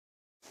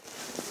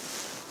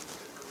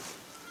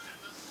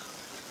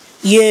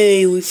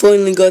Yay, we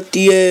finally got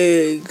the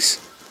eggs.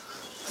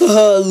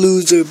 Haha,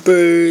 loser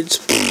birds.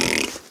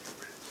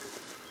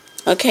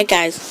 Okay,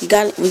 guys, we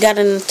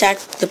gotta attack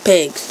the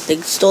pigs. They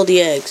stole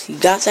the eggs. You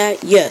got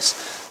that? Yes.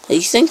 I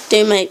think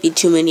there might be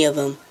too many of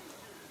them.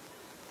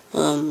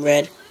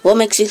 Red. What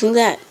makes you think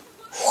that?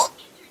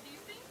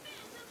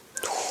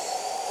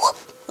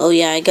 Oh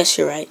yeah, I guess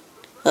you're right.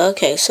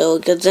 Okay, so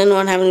does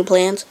anyone have any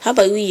plans? How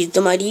about we use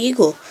the Mighty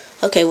Eagle?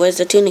 Okay, where's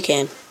the tuna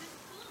can?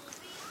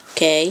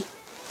 Okay,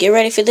 get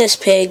ready for this,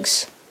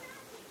 pigs.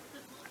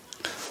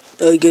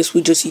 I guess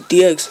we just eat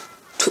the eggs.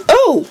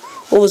 Oh!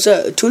 What was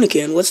that? A tuna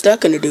can? What's that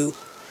gonna do?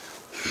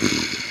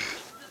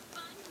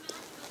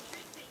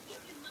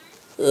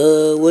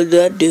 What did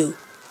that do?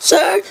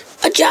 Sir,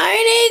 a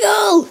giant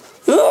eagle!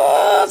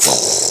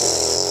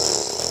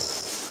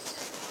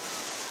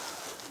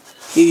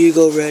 Here you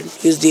go, Red.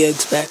 Here's the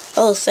eggs back.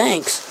 Oh,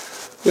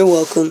 thanks. You're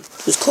welcome.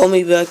 Just call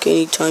me back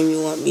anytime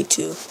you want me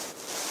to.